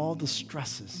find that all the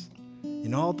stresses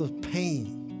and all the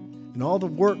pain and all the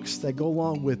works that go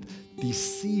along with these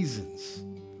seasons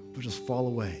will just fall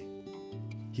away.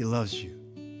 He loves you.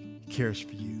 He cares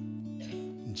for you.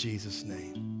 In Jesus'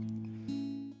 name.